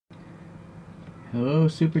Hello,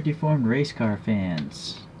 super deformed race car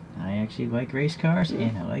fans. I actually like race cars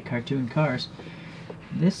and I like cartoon cars.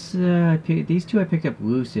 These two I picked up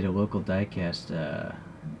loose at a local diecast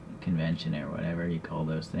convention or whatever you call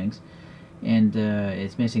those things, and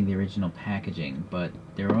it's missing the original packaging. But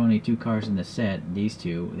there are only two cars in the set. These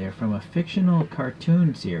two, they're from a fictional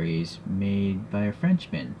cartoon series made by a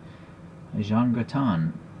Frenchman, Jean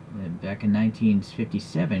Graton. Back in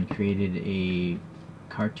 1957, created a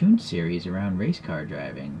cartoon series around race car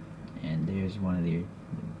driving, and there's one of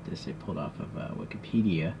this I pulled off of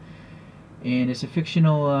Wikipedia, and it's a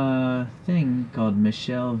fictional thing called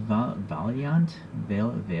Michel Vaillant.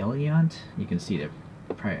 You can see the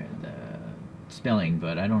spelling,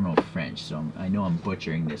 but I don't know French, so I know I'm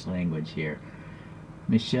butchering this language here.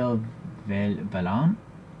 Michel Vaillant.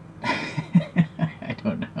 I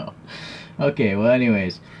don't know. Okay, well,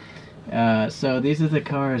 anyways. So these are the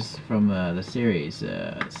cars from the series.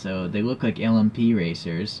 So they look like LMP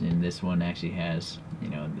racers, and this one actually has,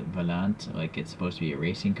 the Vaillant, like it's supposed to be a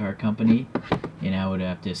racing car company, and I would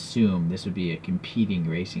have to assume this would be a competing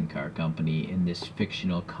racing car company in this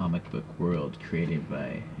fictional comic book world created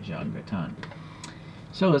by Jean Graton.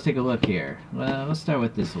 So let's take a look here. Well, let's start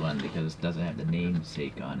with this one because it doesn't have the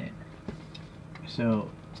namesake on it. So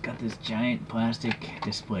it's got this giant plastic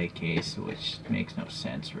display case, which makes no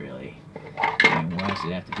sense really. I mean, why does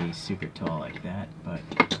it have to be super tall like that? But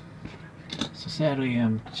so sadly,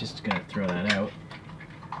 I'm just gonna throw that out.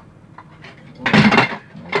 I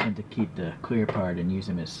tend to keep the clear part and use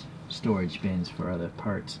them as storage bins for other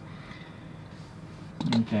parts.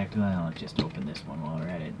 In fact, I'll just open this one while we're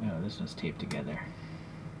at it. Oh, this one's taped together.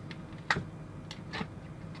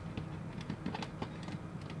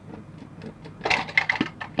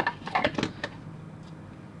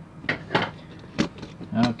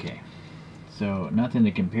 Okay, so nothing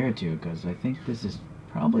to compare to because I think this is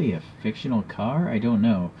probably a fictional car. I don't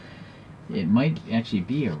know. It might actually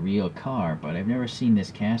be a real car, but I've never seen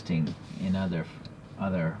this casting in other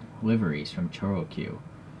liveries from Choro-Q.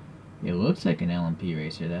 It looks like an LMP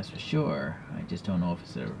racer, that's for sure. I just don't know if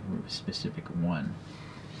it's a specific one.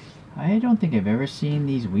 I don't think I've ever seen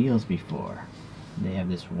these wheels before. They have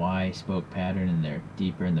this Y spoke pattern, and they're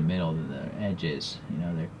deeper in the middle than the edges.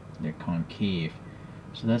 They're concave.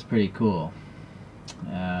 So that's pretty cool.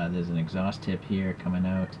 There's an exhaust tip here coming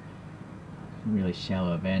out. Really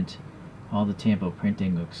shallow vent. All the tampo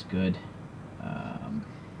printing looks good.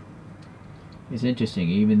 It's interesting,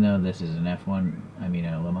 even though this is an F1,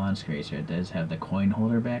 a Le Mans racer, it does have the coin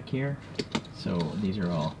holder back here. So these are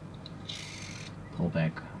all pull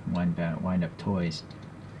back, wind up toys.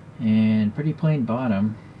 And pretty plain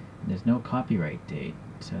bottom. There's no copyright date,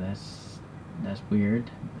 so that's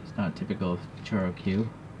weird. It's not typical of Choro-Q.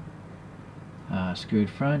 Screwed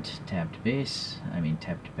front, tapped base,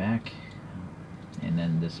 tapped back, and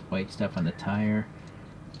then this white stuff on the tire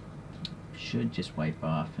should just wipe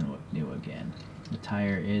off and look new again. The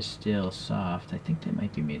tire is still soft. I think they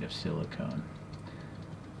might be made of silicone.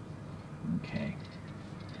 Okay.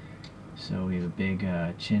 So we have a big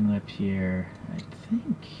chin lip here. I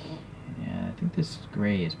think this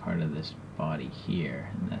gray is part of this body here,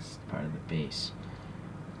 and that's part of the base.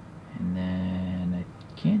 And then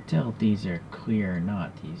I can't tell if these are clear or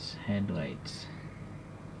not, these headlights.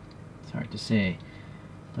 It's hard to say.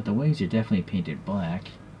 But the wings are definitely painted black.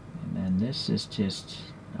 And then this is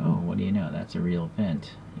just, oh, what do you know, that's a real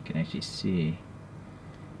vent. You can actually see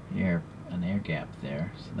an air gap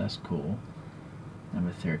there, so that's cool.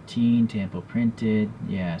 Number 13, tampo printed.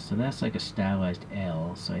 Yeah, so that's like a stylized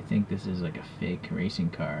L, so I think this is like a fake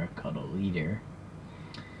racing car called a leader.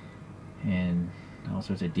 And all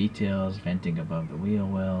sorts of details, venting above the wheel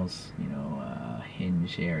wells,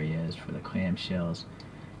 hinge areas for the clamshells.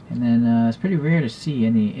 And then it's pretty rare to see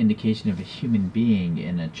any indication of a human being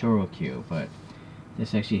in a Choro-Q, but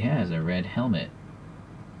this actually has a red helmet.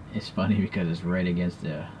 It's funny because it's right against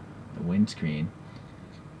the windscreen.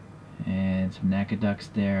 And some NACA ducts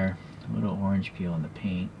there, a little orange peel in the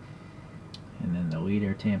paint. And then the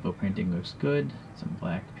leader tampo printing looks good. Some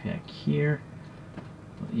black back here,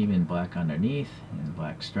 even black underneath, and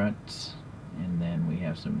black struts. And then we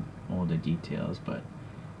have some older details, but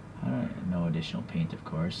no additional paint, of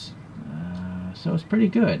course. So it's pretty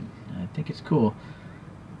good. I think it's cool.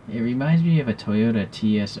 It reminds me of a Toyota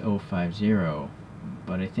TS050,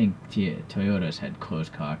 but I think Toyotas had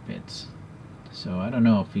closed cockpits. So I don't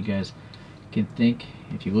know if you guys can think,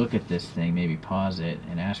 if you look at this thing, maybe pause it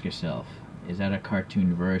and ask yourself, is that a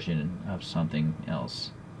cartoon version of something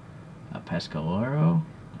else? A Pescaloro?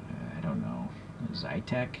 I don't know.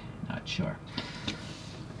 Zytec? Not sure.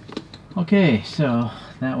 Okay, so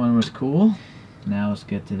that one was cool. Now let's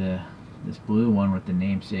get to the this blue one with the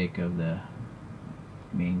namesake of the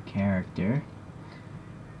main character.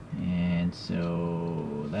 And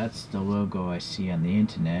so that's the logo I see on the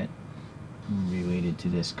internet related to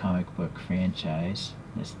this comic book franchise,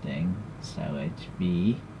 this thing, Stylite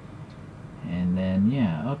V. And then,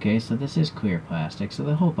 yeah, okay, so this is clear plastic, so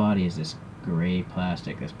the whole body is this gray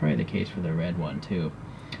plastic. That's probably the case for the red one too.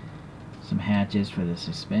 Some hatches for the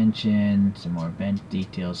suspension, some more vent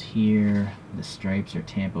details here. The stripes are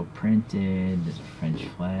tampo printed, there's a French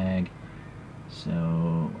flag.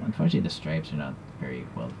 So, unfortunately the stripes are not very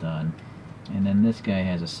well done. And then this guy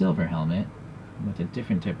has a silver helmet with a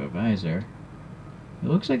different type of visor. It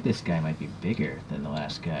looks like this guy might be bigger than the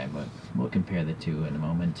last guy, but we'll compare the two in a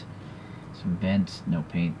moment. Some vents, no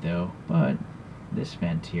paint though, but this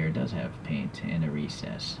vent here does have paint and a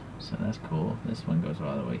recess, so that's cool. This one goes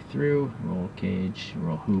all the way through. Roll cage,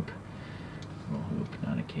 roll hoop,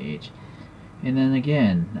 not a cage. And then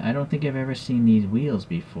again, I don't think I've ever seen these wheels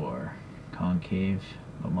before. Concave,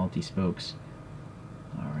 but multi-spokes.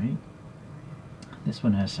 Alright. This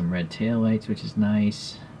one has some red tail lights, which is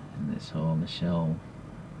nice. And this whole Michel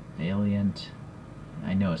Vaillant.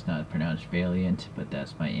 I know it's not pronounced Vaillant, but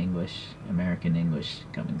that's my English, American English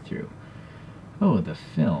coming through. Oh, the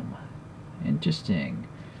film. Interesting.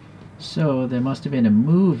 So there must have been a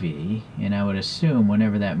movie, and I would assume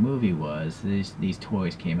whenever that movie was, these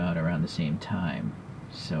toys came out around the same time.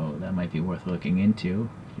 So that might be worth looking into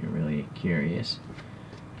if you're really curious.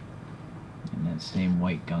 And that same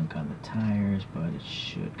white gunk on the tires, but it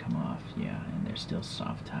should come off. Yeah, and they're still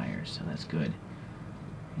soft tires, so that's good.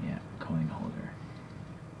 Yeah, coin holder.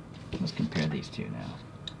 Let's compare these two now.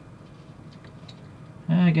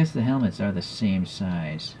 I guess the helmets are the same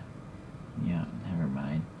size. Yeah, never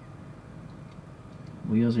mind.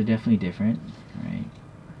 Wheels are definitely different, right?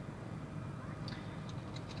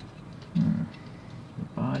 The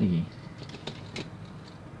body.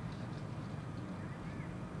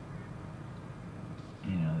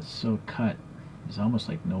 You know, it's so cut. There's almost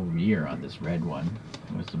like no rear on this red one.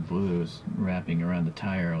 Whereas the blue is wrapping around the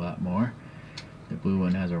tire a lot more. The blue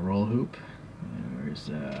one has a roll hoop, whereas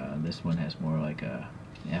this one has more like a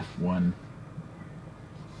F1,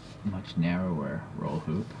 much narrower roll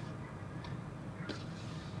hoop.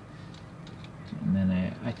 And then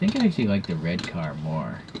I think I actually like the red car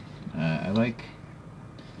more. I like,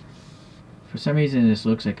 for some reason this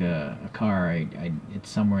looks like a car it's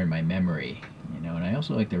somewhere in my memory, you know, and I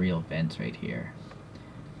also like the real vents right here.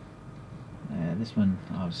 This one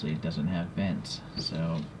obviously doesn't have vents,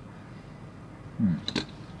 so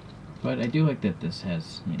but I do like that this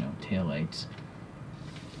has, you know, taillights.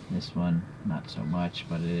 This one, not so much,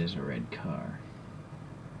 but it is a red car.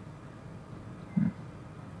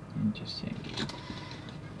 Interesting.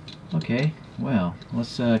 Okay, well,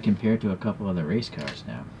 let's compare it to a couple other race cars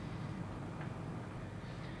now.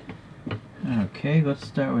 Okay, let's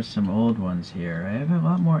start with some old ones here. I have a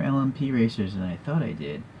lot more LMP racers than I thought I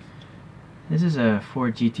did. This is a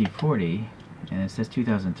Ford GT40, and it says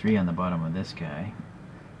 2003 on the bottom of this guy.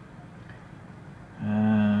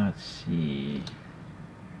 Let's see.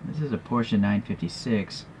 This is a Porsche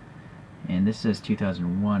 956, and this says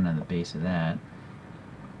 2001 on the base of that.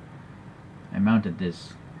 I mounted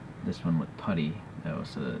this one with putty though,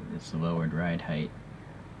 so that it's a lowered ride height.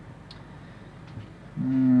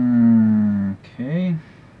 Okay.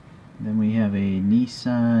 Then we have a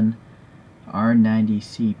Nissan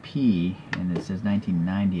R90CP, and it says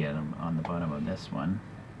 1990 on the bottom of this one.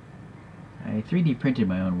 I 3D printed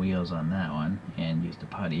my own wheels on that one and used a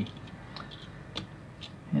putty.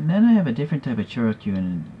 And then I have a different type of Choro-Q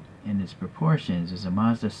in its proportions. It's a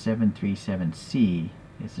Mazda 737C.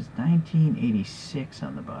 It says 1986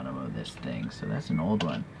 on the bottom of this thing, so that's an old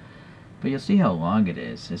one. But you'll see how long it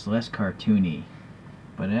is. It's less cartoony,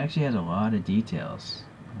 but it actually has a lot of details.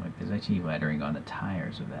 Like there's actually lettering on the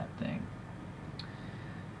tires of that thing.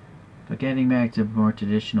 But getting back to more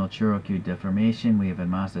traditional Choro-Q deformation, we have a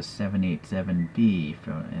Mazda 787B,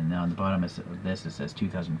 and on the bottom of this it says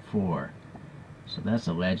 2004. So that's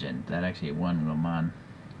a legend. That actually won Le Mans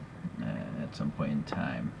at some point in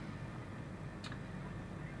time.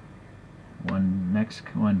 Next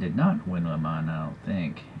one did not win Le Mans, I don't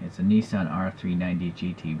think. It's a Nissan R390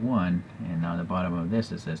 GT1, and on the bottom of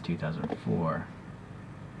this it says 2004.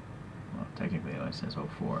 Well, technically it says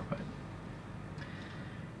 04, but...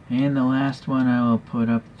 And the last one I will put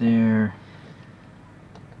up there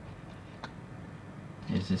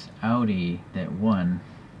is this Audi that won.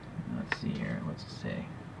 Let's see here, what's it say?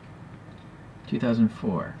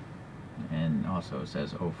 2004. And also it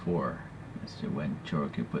says 04 as to when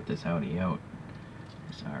ChoroQ put this Audi out.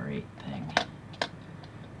 This R8 thing.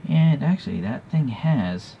 And actually that thing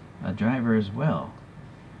has a driver as well.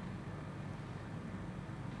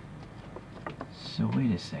 So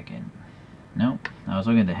wait a second. Nope, I was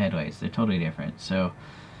looking at the headlights. They're totally different. So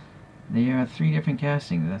there are 3 different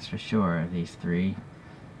castings, that's for sure, these 3.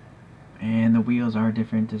 And the wheels are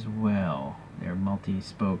different as well. They're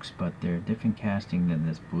multi-spokes, but they're different casting than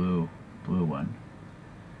this blue one.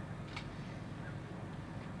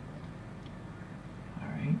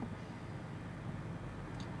 Alright.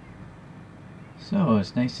 So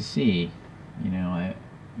it's nice to see, you know,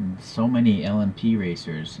 so many LMP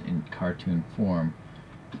racers in cartoon form.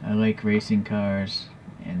 I like racing cars,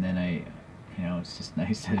 and then you know, it's just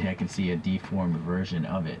nice that I can see a deformed version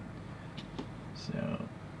of it. So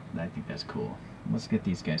I think that's cool. Let's get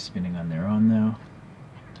these guys spinning on their own though.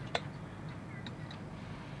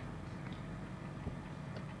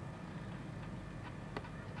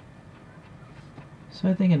 So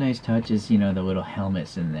I think a nice touch is, you know, the little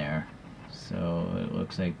helmets in there. So it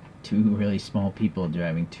looks like 2 really small people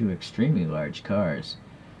driving 2 extremely large cars.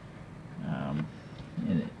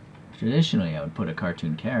 Traditionally I would put a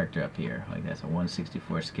cartoon character up here, like that's a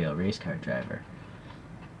 1/64 scale race car driver.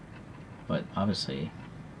 But obviously,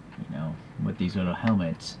 you know, with these little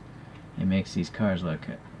helmets, it makes these cars look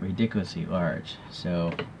ridiculously large.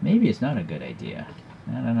 So maybe it's not a good idea.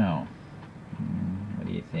 I don't know. What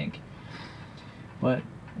do you think? But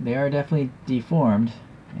they are definitely deformed,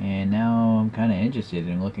 and now I'm kind of interested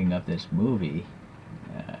in looking up this movie.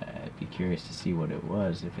 I'd be curious to see what it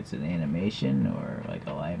was, if it's an animation or like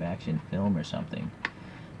a live action film or something.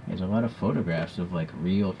 There's a lot of photographs of like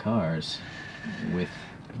real cars with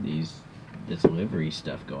this livery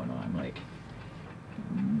stuff going on. Like,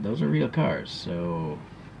 those are real cars, so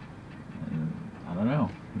I don't know,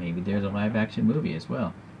 maybe there's a live action movie as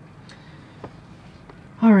well.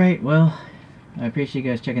 Alright, well, I appreciate you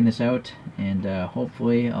guys checking this out, and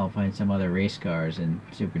hopefully I'll find some other race cars in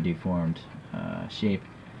super deformed shape,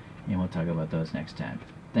 and we'll talk about those next time.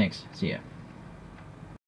 Thanks, see ya.